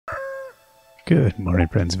Good morning,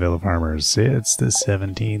 friends, fellow farmers. It's the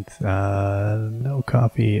 17th. No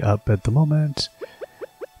coffee up at the moment.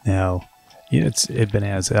 Now, it's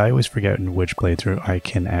bananas. I always forget in which playthrough I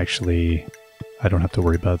don't have to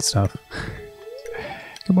worry about stuff.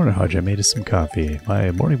 Good morning, Hodge. I made us some coffee.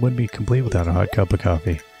 My morning wouldn't be complete without a hot cup of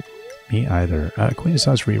coffee. Me either. Queen of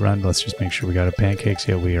Sauce rerun. Let's just make sure we got our pancakes.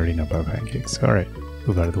 Yeah, we already know about pancakes. Alright,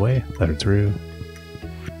 move out of the way. Let her through.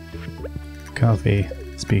 Coffee.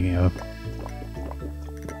 Speaking of.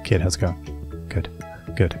 Kid, how's it going? Good.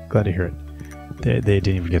 Good. Glad to hear it. They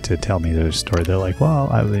didn't even get to tell me their story. They're like, well,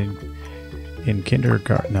 I mean, in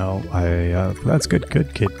kindergarten. No, that's good,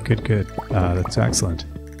 good, kid. Good, good. That's excellent.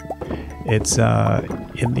 It's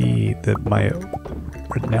in my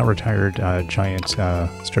now retired giant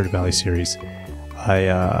Stardew Valley series.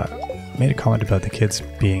 I made a comment about the kids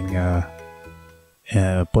being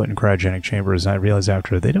put in cryogenic chambers, and I realized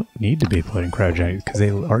after they don't need to be put in cryogenic because they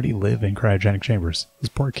already live in cryogenic chambers. Those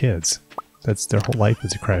poor kids. That's their whole life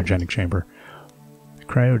is a cryogenic chamber.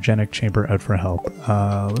 Cryogenic chamber out for help.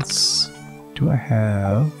 Do I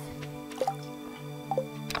have...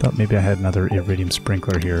 Thought maybe I had another iridium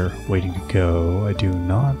sprinkler here waiting to go. I do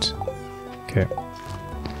not. Okay.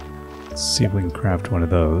 Let's see if we can craft one of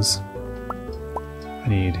those.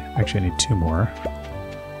 Actually I need two more.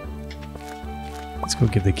 Let's go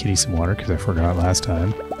give the kitty some water because I forgot last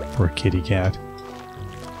time. Poor kitty cat.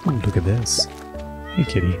 Ooh, look at this. Hey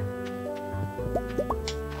kitty.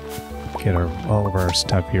 Get all of our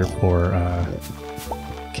stuff here for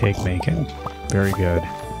cake making. Very good.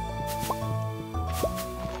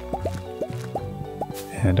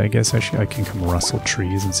 And I guess I can come rustle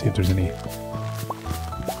trees and see if there's any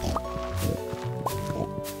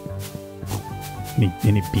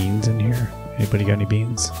beans in here. Anybody got any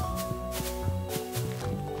beans?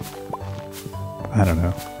 I don't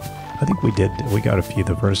know. I think we got a few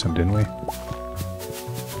the first time, didn't we?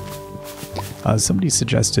 Somebody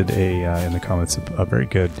suggested in the comments a very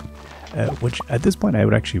good, which at this point I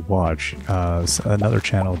would actually watch, another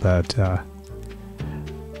channel that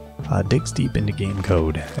digs deep into game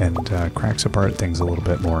code and cracks apart things a little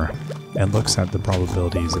bit more and looks at the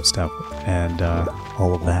probabilities of stuff and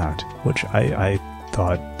all of that, which I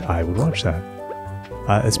thought I would watch that.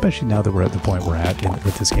 Especially now that we're at the point we're at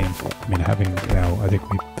with this game. I mean, having now, I think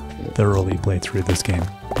we thoroughly played through this game.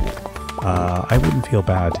 I wouldn't feel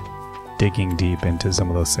bad digging deep into some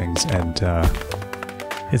of those things, and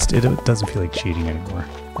it doesn't feel like cheating anymore.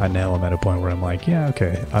 Now I'm at a point where I'm like, yeah,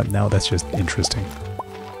 okay, now that's just interesting.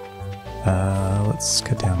 Let's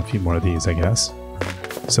cut down a few more of these, I guess.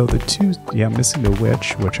 So the two, yeah, I'm missing the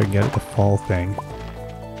witch, which I can get at the fall thing,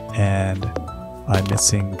 and I'm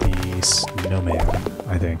missing the snowman,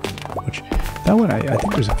 I think. Which, that one, I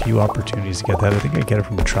think there's a few opportunities to get that. I think I get it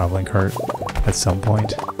from the traveling cart at some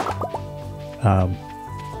point.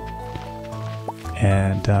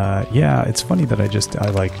 Yeah, it's funny that I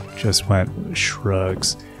just went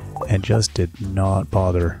shrugs and just did not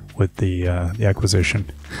bother with the acquisition.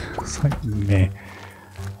 It's like, meh,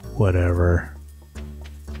 whatever,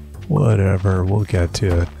 we'll get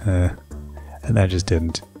to it, and I just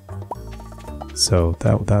didn't. So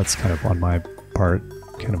that's kind of on my part,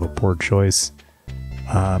 kind of a poor choice.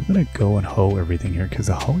 I'm gonna go and hoe everything here because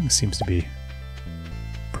the hoeing seems to be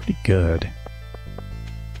pretty good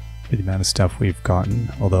for the amount of stuff we've gotten.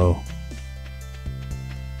 Although,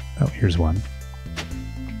 oh, here's one.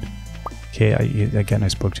 Okay, again, I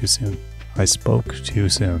spoke too soon. I spoke too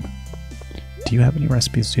soon. Do you have any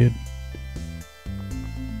recipes, dude?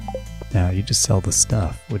 No, you just sell the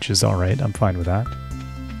stuff, which is alright. I'm fine with that.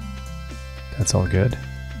 That's all good.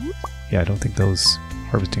 Yeah, I don't think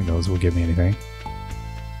harvesting those will give me anything.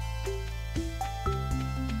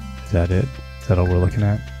 Is that it? Is that all we're looking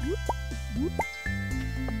at?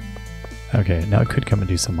 Okay, now I could come and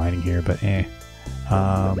do some mining here, but eh.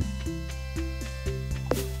 I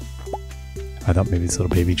thought maybe these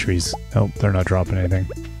little baby trees. Nope, they're not dropping anything.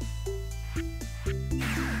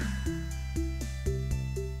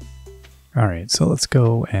 Alright, so let's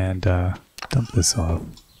go and dump this off.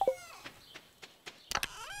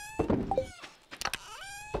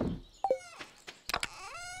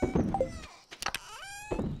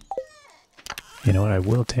 You know what, I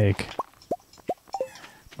will take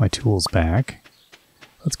my tools back.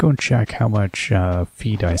 Let's go and check how much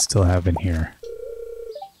feed I still have in here.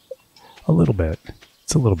 A little bit.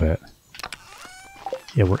 It's a little bit.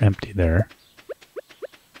 Yeah, we're empty there.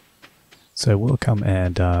 So I will come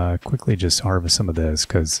and quickly just harvest some of this,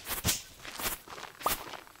 because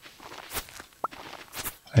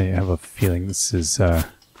I have a feeling this is...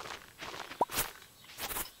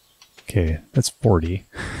 Okay, that's 40.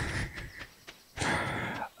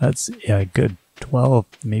 That's a good 12,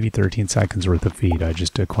 maybe 13 seconds worth of feed I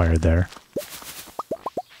just acquired there.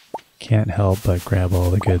 Can't help but grab all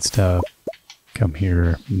the good stuff. Come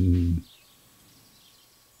here.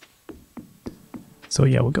 So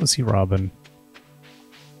yeah, we'll go see Robin.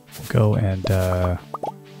 We'll go and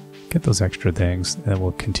get those extra things, and then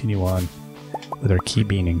we'll continue on with our key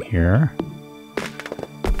beaning here.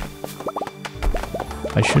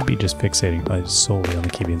 I should be just fixating solely on the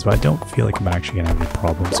key beans, but I don't feel like I'm actually going to have any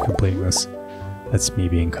problems completing this. That's me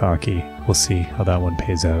being cocky. We'll see how that one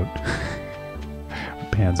pays out.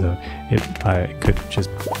 Pans out. It could just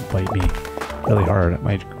bite me really hard. I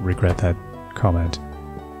might regret that comment.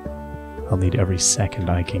 I'll need every second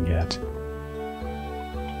I can get.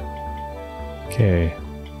 Okay.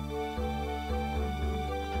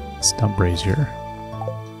 Stump brazier.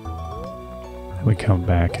 Then we come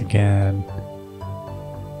back again.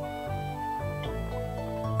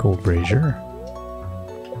 Gold brazier.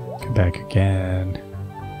 Come back again.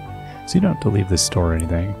 So you don't have to leave this store or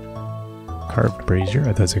anything. Carved brazier.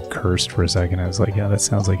 I thought it was cursed for a second. I was like, yeah, that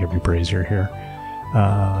sounds like every brazier here.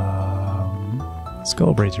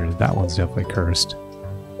 Skull brazier. That one's definitely cursed.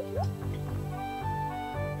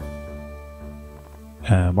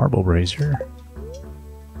 Marble brazier.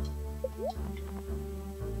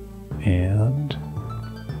 And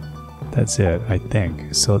that's it, I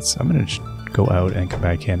think. So I'm going to go out and come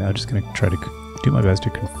back in. I'm just going to try to do my best to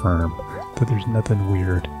confirm that there's nothing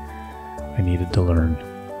weird I needed to learn.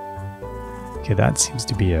 Okay, that seems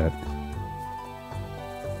to be it.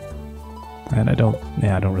 And I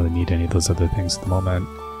don't really need any of those other things at the moment.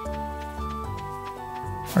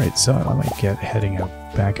 Alright, so I might get heading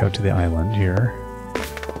back out to the island here.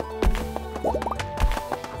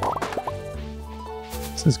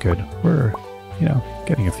 This is good. We're,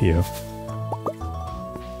 getting a few.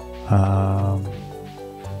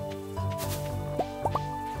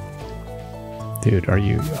 Dude, are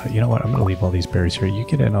you... you know what? I'm gonna leave all these berries here. You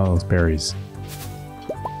get in all those berries.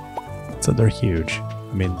 So they're huge.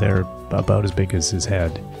 I mean, they're about as big as his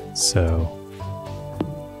head, so...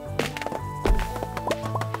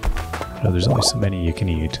 there's only so many you can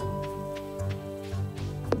eat.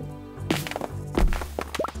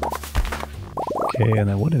 Okay, and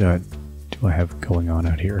then what do I have going on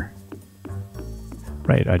out here?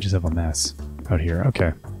 Right, I just have a mess out here.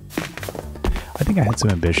 Okay. I think I had some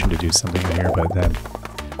ambition to do something in here, but then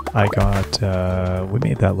I got... we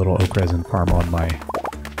made that little oak resin farm on my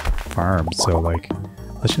farm, so like,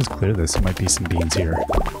 let's just clear this. There might be some beans here.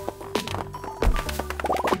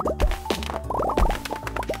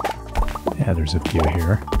 Yeah, there's a few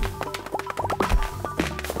here.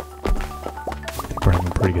 I think we're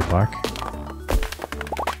having pretty good luck.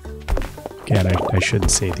 Again, I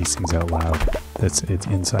shouldn't say these things out loud. It's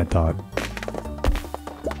inside thought.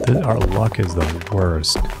 Our luck is the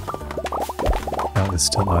worst. No,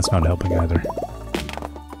 that's not helping either.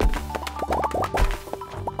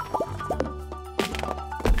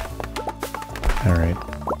 Alright.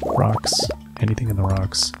 Rocks. Anything in the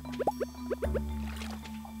rocks?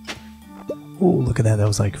 Oh, look at that. That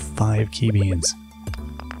was like 5 key beans.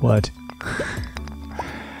 What?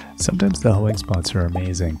 Sometimes the hoeing spots are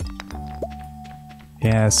amazing.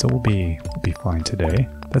 Yeah, so we'll be fine today.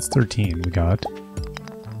 That's 13 we got.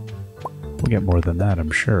 We'll get more than that, I'm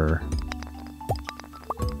sure.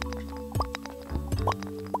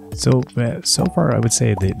 So far I would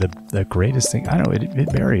say the greatest thing, I don't know,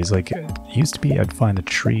 it varies. Like, it used to be I'd find the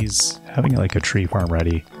trees, having like a tree farm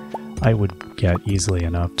ready, I would get easily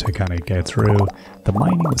enough to kind of get through. The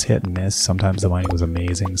mining was hit and miss. Sometimes the mining was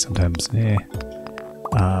amazing, sometimes eh.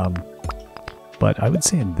 But I would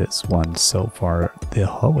say in this one so far, the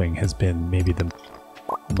hoeing has been maybe the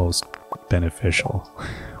most beneficial,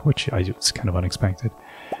 which was kind of unexpected.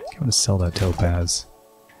 I'm going to sell that topaz.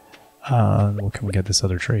 Well, can we get this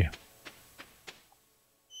other tree?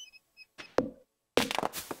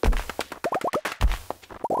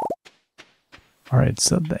 Alright,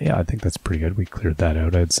 so yeah, I think that's pretty good. We cleared that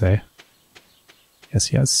out, I'd say.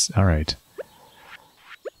 Yes, yes. Alright.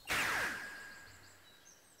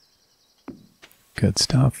 Good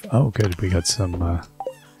stuff. Oh, good. We got some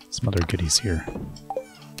other goodies here.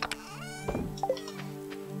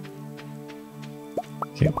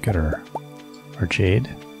 Okay, we got our jade.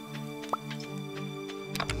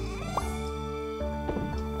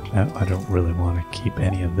 I don't really want to keep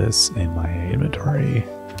any of this in my inventory.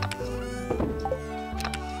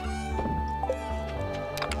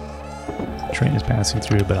 The train is passing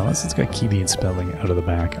through, but unless it's got key beans spelling out of the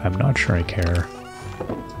back, I'm not sure I care.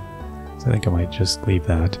 So I think I might just leave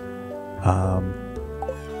that.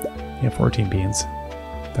 Yeah, 14 beans.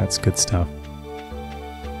 That's good stuff.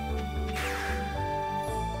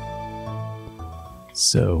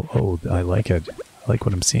 So, oh, I like it. I like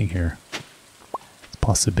what I'm seeing here. It's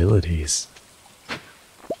possibilities.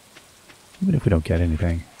 Even if we don't get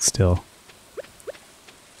anything, still.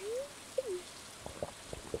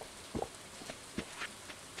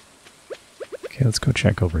 Okay, let's go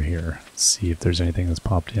check over here. See if there's anything that's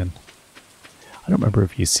popped in. I don't remember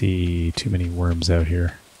if you see too many worms out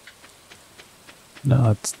here.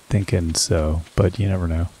 Not thinking so, but you never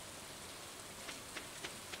know.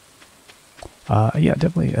 Yeah,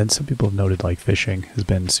 definitely. And some people have noted like fishing has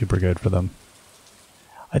been super good for them.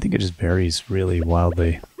 I think it just varies really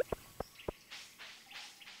wildly.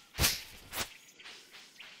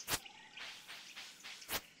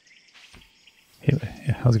 Hey,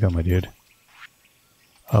 how's it going, my dude?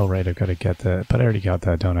 Oh, right, I've got to get that. But I already got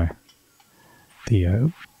that, don't I?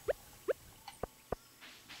 The,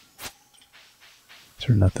 is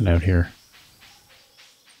there nothing out here?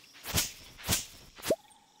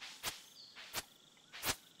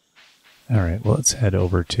 Alright, well, let's head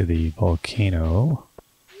over to the volcano.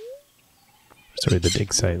 Sorry, the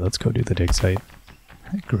dig site. Let's go do the dig site.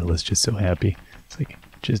 Gorilla's just so happy. It's like,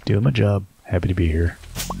 just doing my job. Happy to be here.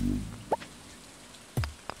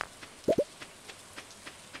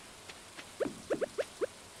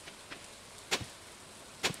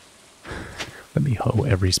 Let me hoe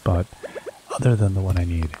every spot other than the one I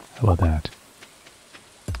need. How about that?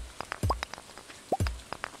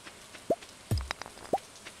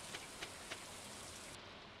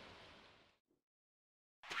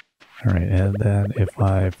 Alright, and then if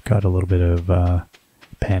I've got a little bit of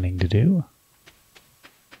panning to do.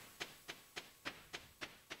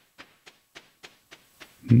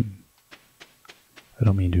 I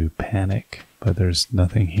don't mean to panic, but there's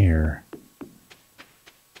nothing here.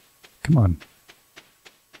 Come on.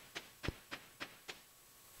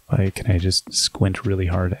 Can I just squint really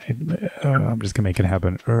hard? I'm just gonna make it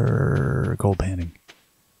happen. Gold panning.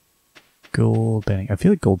 Gold panning. I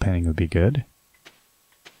feel like gold panning would be good.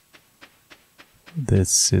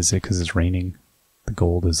 This is it because it's raining. The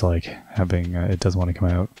gold is like having, it doesn't want to come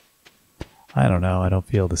out. I don't know. I don't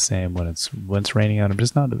feel the same when it's raining out. I'm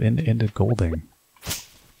just not into golding,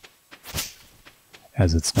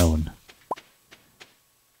 as it's known.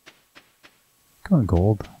 Come on,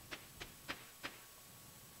 gold.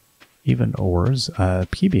 Even ores.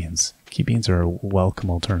 Key beans. Key beans are a welcome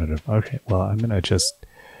alternative. Okay, well, I'm gonna go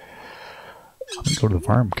to the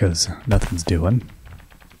farm because nothing's doing.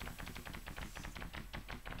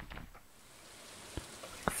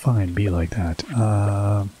 Fine, be like that.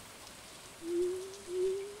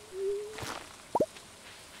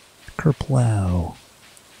 Kerplow.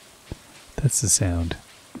 That's the sound.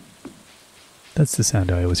 That's the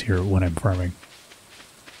sound I always hear when I'm farming.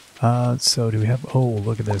 So do we have... Oh,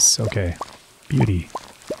 look at this. Okay. Beauty.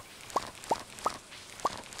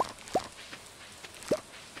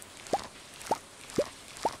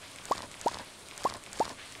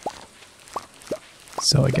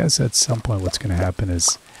 So I guess at some point what's going to happen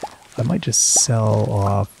is I might just sell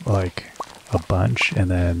off like a bunch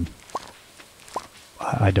and then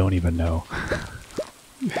I don't even know.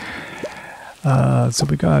 So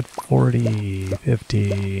we got 40,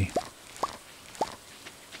 50,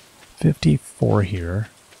 54 here.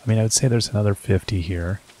 I mean, I would say there's another 50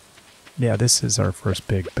 here. Yeah, this is our first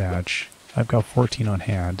big batch. I've got 14 on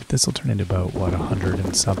hand. This will turn into about, what, 100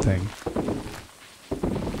 and something.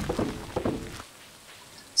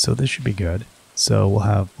 So this should be good. So we'll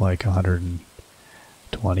have like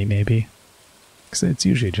 120 maybe. Because it's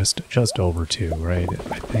usually just over 2, right?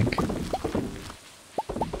 I think.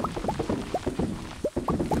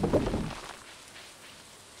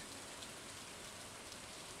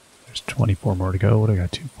 There's 24 more to go. What do I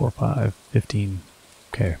got? 2, 4, 5, 15.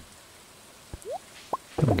 Okay.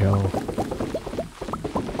 There we go.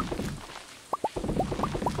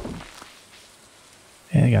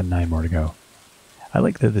 And I got 9 more to go. I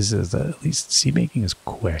like that this is, at least seed making is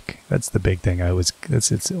quick. That's the big thing. It's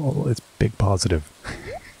big positive.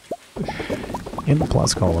 In the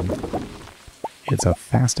plus column, it's a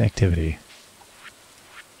fast activity.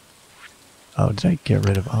 Oh, did I get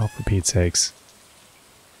rid of, oh, for Pete's sakes.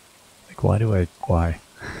 Like, why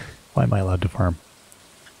am I allowed to farm?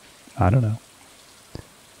 I don't know.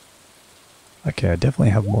 Okay, I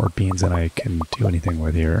definitely have more beans than I can do anything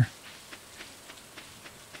with here.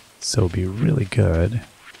 So it'd be really good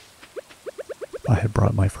if I had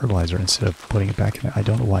brought my fertilizer instead of putting it back in it. I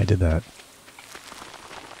don't know why I did that.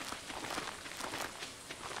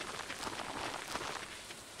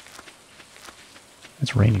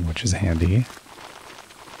 It's raining, which is handy.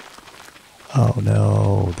 Oh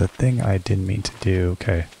no, the thing I didn't mean to do.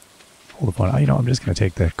 Okay, hold the phone. You know, I'm just going to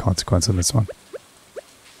take the consequence on this one.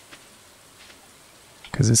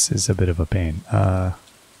 because this is a bit of a pain. That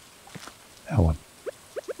one.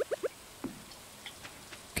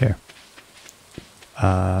 Okay.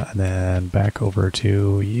 And then back over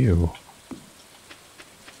to you.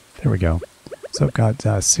 There we go. So I've got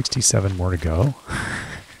 67 more to go.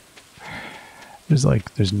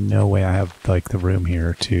 There's no way I have like the room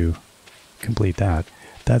here to complete that.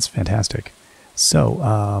 That's fantastic. So,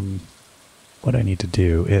 what I need to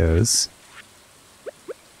do is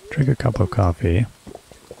drink a cup of coffee,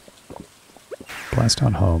 blast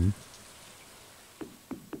on home,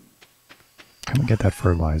 come and get that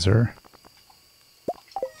fertilizer,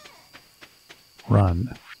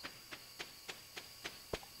 run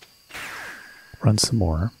some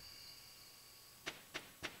more.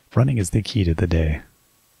 Running is the key to the day.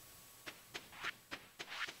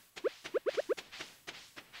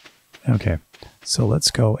 Okay, so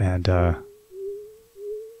let's go and I'm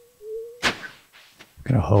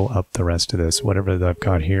gonna hoe up the rest of this, whatever that I've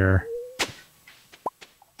got here.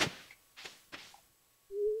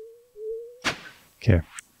 Okay,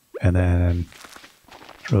 and then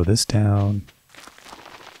throw this down.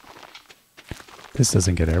 This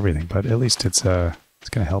doesn't get everything, but at least it's gonna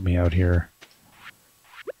help me out here.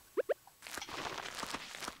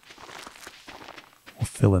 We'll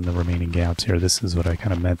fill in the remaining gaps here. This is what I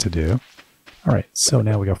kind of meant to do. All right, so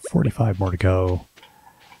now we got 45 more to go.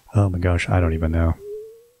 Oh my gosh, I don't even know.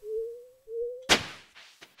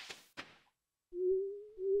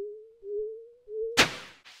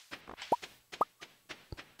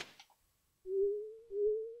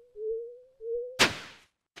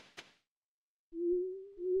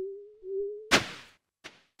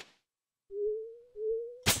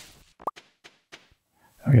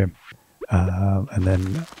 Okay, and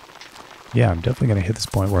then, yeah, I'm definitely going to hit this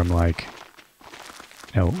point where I'm like,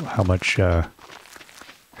 you know, how much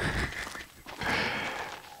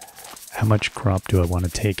crop do I want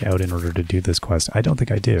to take out in order to do this quest? I don't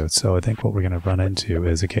think I do, so I think what we're going to run into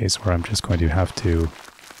is a case where I'm just going to have to,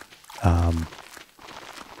 I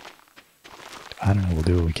don't know, we'll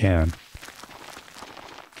do what we can.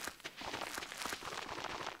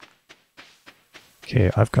 Okay,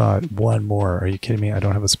 I've got one more. Are you kidding me? I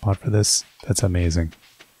don't have a spot for this? That's amazing.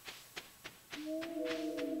 I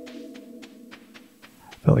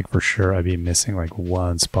felt like for sure I'd be missing like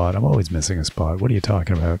one spot. I'm always missing a spot. What are you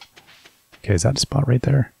talking about? Okay, is that a spot right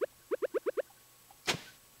there?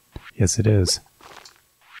 Yes, it is.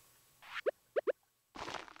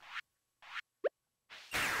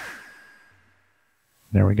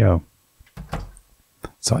 There we go.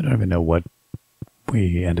 So I don't even know what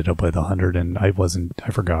we ended up with 100 and I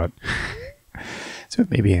forgot. So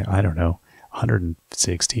maybe, I don't know,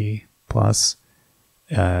 160 plus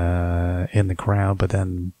in the ground, but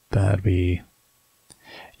then that'd be,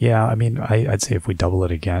 yeah, I mean, I'd say if we double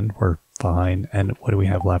it again, we're fine. And what do we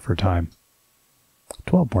have left for time?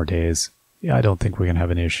 12 more days. Yeah, I don't think we're going to have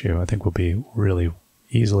an issue. I think we'll be really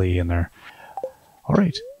easily in there. All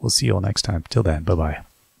right, we'll see you all next time. Till then, bye-bye.